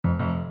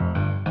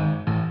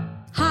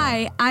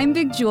Hi, I'm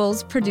Big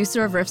Jules,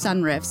 producer of Riffs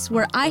on Riffs,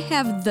 where I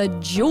have the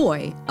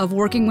joy of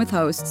working with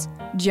hosts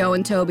Joe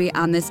and Toby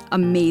on this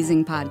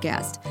amazing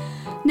podcast.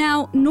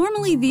 Now,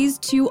 normally these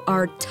two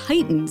are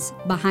titans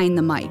behind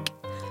the mic,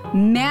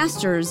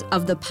 masters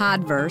of the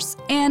podverse,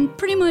 and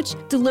pretty much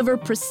deliver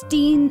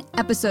pristine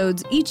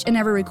episodes each and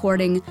every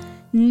recording,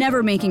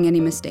 never making any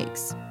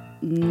mistakes.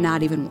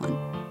 Not even one.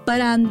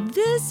 But on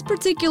this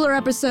particular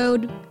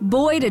episode,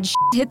 boy did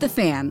hit the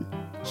fan.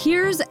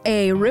 Here's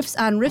a Riffs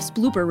on Riffs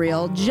blooper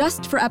reel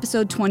just for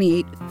episode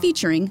 28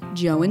 featuring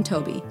Joe and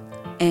Toby.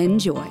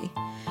 Enjoy.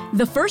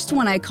 The first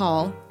one I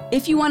call,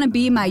 If You Want to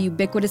Be My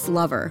Ubiquitous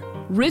Lover.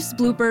 Riffs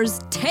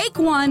bloopers, take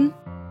one.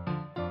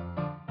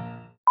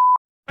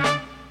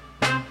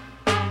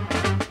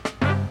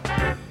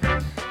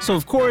 So,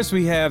 of course,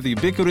 we have the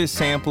ubiquitous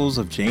samples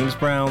of James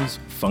Brown's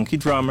Funky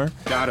Drummer.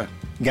 Gotta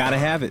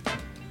have it.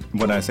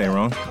 What did I say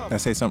wrong? Did I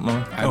say something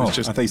wrong? I thought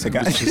you said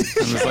got it. I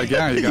was like,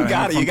 yeah, you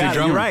gotta you got it.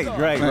 You're drummer.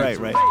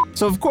 right.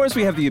 So, of course,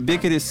 we have the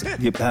ubiquitous...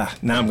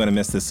 now I'm going to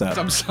mess this up.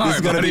 I'm sorry, This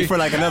is going to be for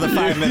like another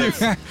 5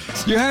 minutes.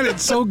 You had it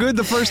so good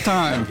the first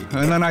time,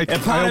 and then I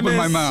opened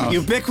my mouth.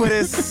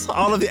 Ubiquitous,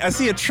 all of the... I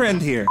see a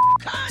trend here.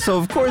 So,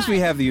 of course, we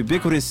have the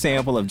ubiquitous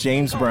sample of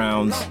James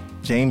Brown's.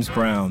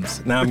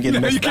 Now I'm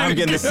getting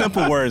the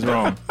simple words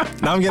wrong.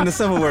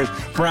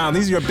 Brown.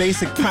 These are your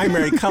basic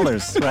primary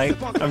colors,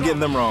 right? I'm getting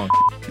them wrong.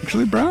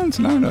 Actually, brown's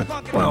not a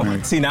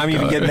primary. See, now I'm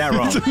even getting that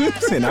wrong.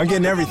 See, now I'm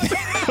getting everything.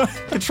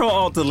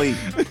 Control-Alt-Delete.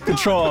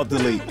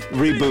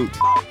 Reboot.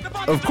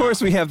 Of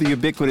course, we have the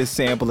ubiquitous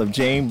sample of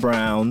James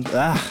Brown.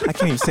 I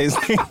can't even say his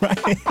name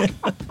right.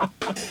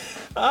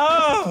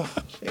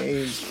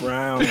 James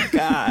Brown.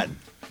 God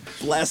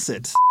bless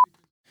it.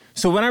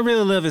 So what I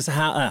really love is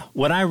how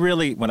what I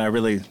really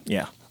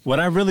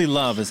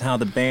love is how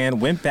the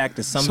band went back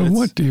to some of its... So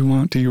what do you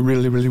want? Do you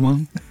really, really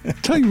want?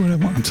 Tell you what I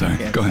want. I'm sorry.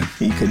 Yeah. Go ahead.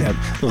 You could have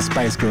little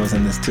Spice Girls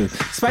in this too.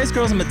 Spice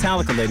Girls and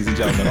Metallica, ladies and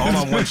gentlemen, all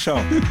on one show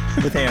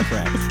with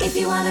Anthrax. If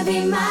you wanna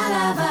be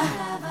my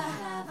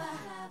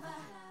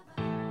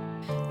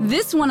lover.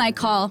 This one I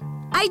call,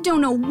 I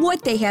don't know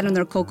what they had in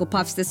their Cocoa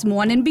Puffs this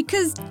morning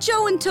because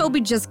Joe and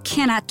Toby just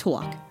cannot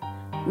talk.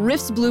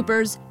 Riffs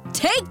bloopers,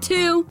 take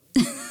two.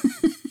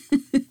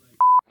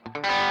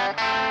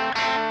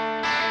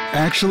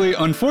 Actually,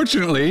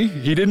 unfortunately,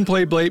 he didn't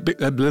play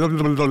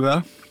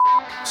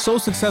So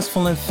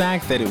successful, in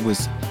fact, that it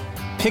was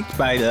picked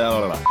by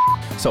the...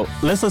 So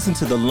let's listen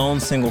to the lone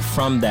single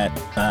from that.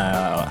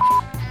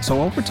 So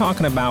what we're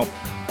talking about,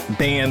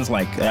 bands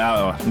like...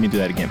 let me do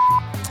that again.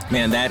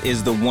 Man, that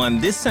is the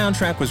one. This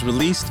soundtrack was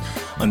released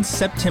on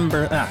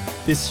September...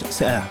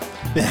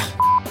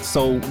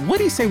 So what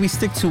do you say we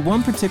stick to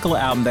one particular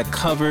album that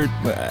covered...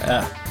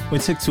 we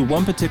stick to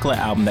one particular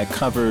album that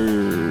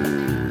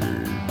covered...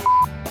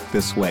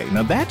 This way.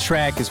 Now that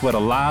track is what a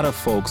lot of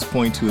folks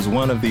point to as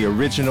one of the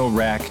original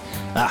rap.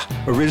 That's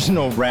the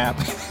original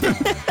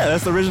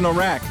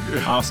rack.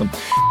 Awesome.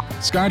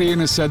 Scotty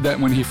Innes said that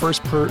when he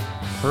first heard.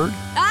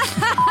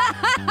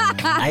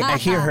 I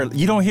hear her.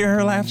 You don't hear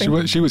her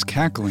laughing? She was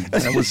cackling.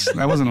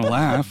 That wasn't a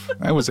laugh.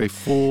 That was a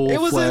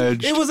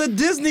full-fledged... It was a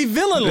Disney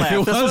villain laugh.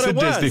 It That's was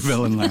what a Disney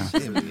villain laugh.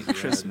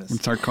 Christmas. We'll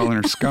start calling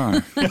her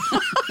Scar.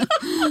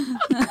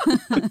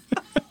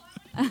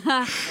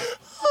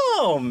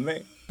 Oh,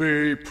 man.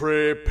 Be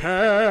prepared.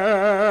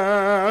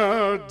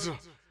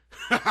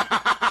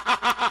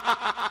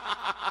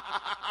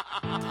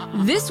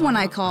 This one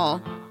I call,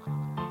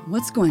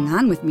 What's Going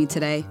On With Me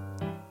Today?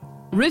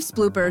 Riffs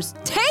bloopers,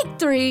 take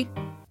three.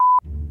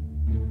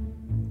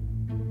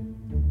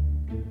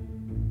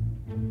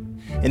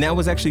 And that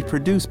was actually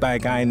produced by a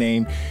guy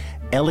named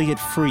Elliot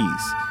Freeze,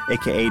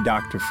 a.k.a.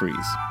 Dr. Freeze.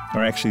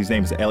 Or actually, his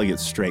name is Elliot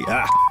Straight.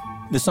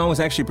 The song was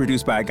actually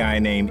produced by a guy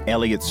named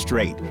Elliot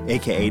Straight,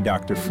 a.k.a.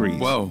 Dr.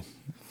 Freeze. Whoa.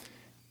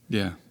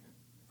 Yeah.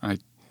 I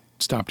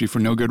stopped you for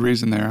no good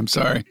reason there. I'm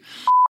sorry.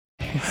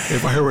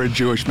 If I were a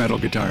Jewish metal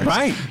guitarist.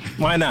 Right.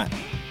 Why not?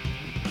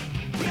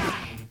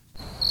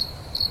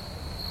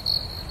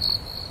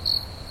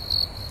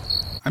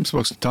 I'm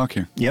supposed to talk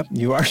here. Yep,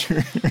 you are.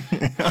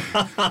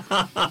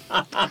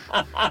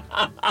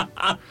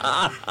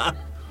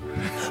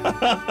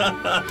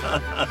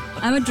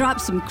 I'm gonna drop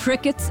some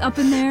crickets up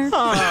in there.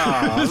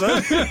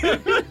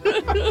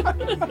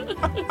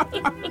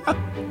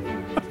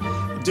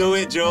 Do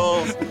it,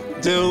 Joel.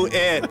 Do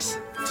it.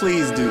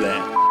 Please do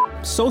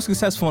that. So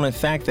successful in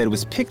fact that it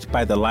was picked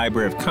by the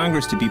Library of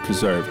Congress to be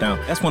preserved. Now,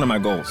 that's one of my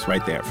goals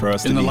right there for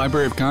us In the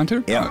Library of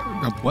Contour? Yeah.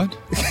 What?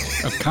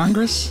 Of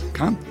Congress?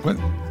 What?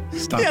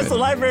 Stop it. Yes, the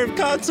Library of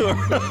Contour.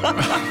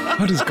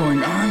 What is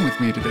going on with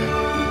me today?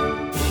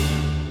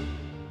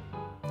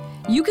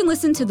 You can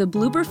listen to the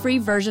blooper-free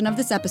version of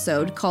this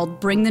episode called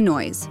Bring the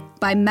Noise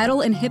by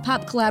metal and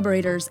hip-hop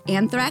collaborators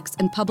Anthrax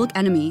and Public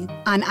Enemy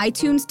on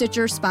iTunes,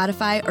 Stitcher,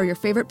 Spotify, or your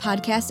favorite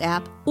podcast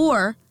app,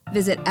 or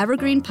visit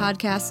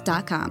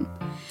evergreenpodcast.com.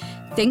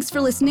 Thanks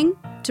for listening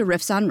to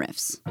Riffs on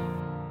Riffs.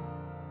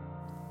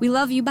 We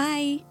love you.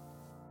 Bye.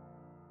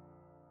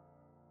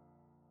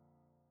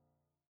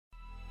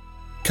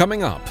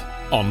 Coming up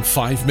on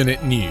 5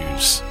 Minute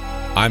News.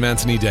 I'm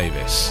Anthony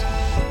Davis.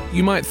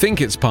 You might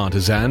think it's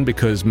partisan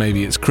because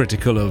maybe it's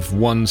critical of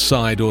one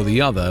side or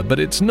the other, but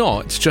it's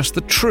not. It's just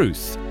the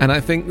truth. And I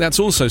think that's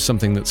also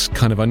something that's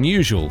kind of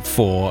unusual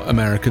for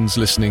Americans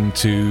listening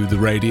to the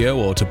radio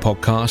or to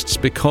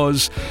podcasts,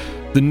 because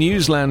the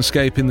news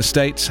landscape in the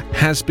States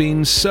has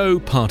been so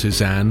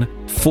partisan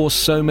for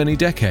so many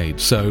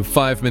decades. So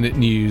 5 Minute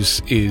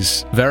News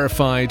is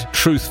verified,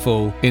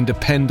 truthful,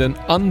 independent,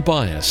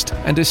 unbiased,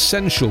 and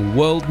essential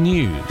world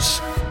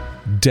news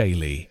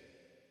daily.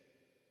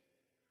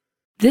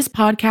 This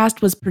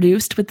podcast was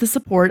produced with the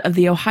support of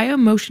the Ohio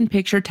Motion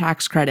Picture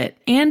Tax Credit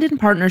and in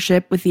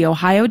partnership with the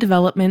Ohio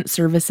Development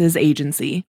Services Agency.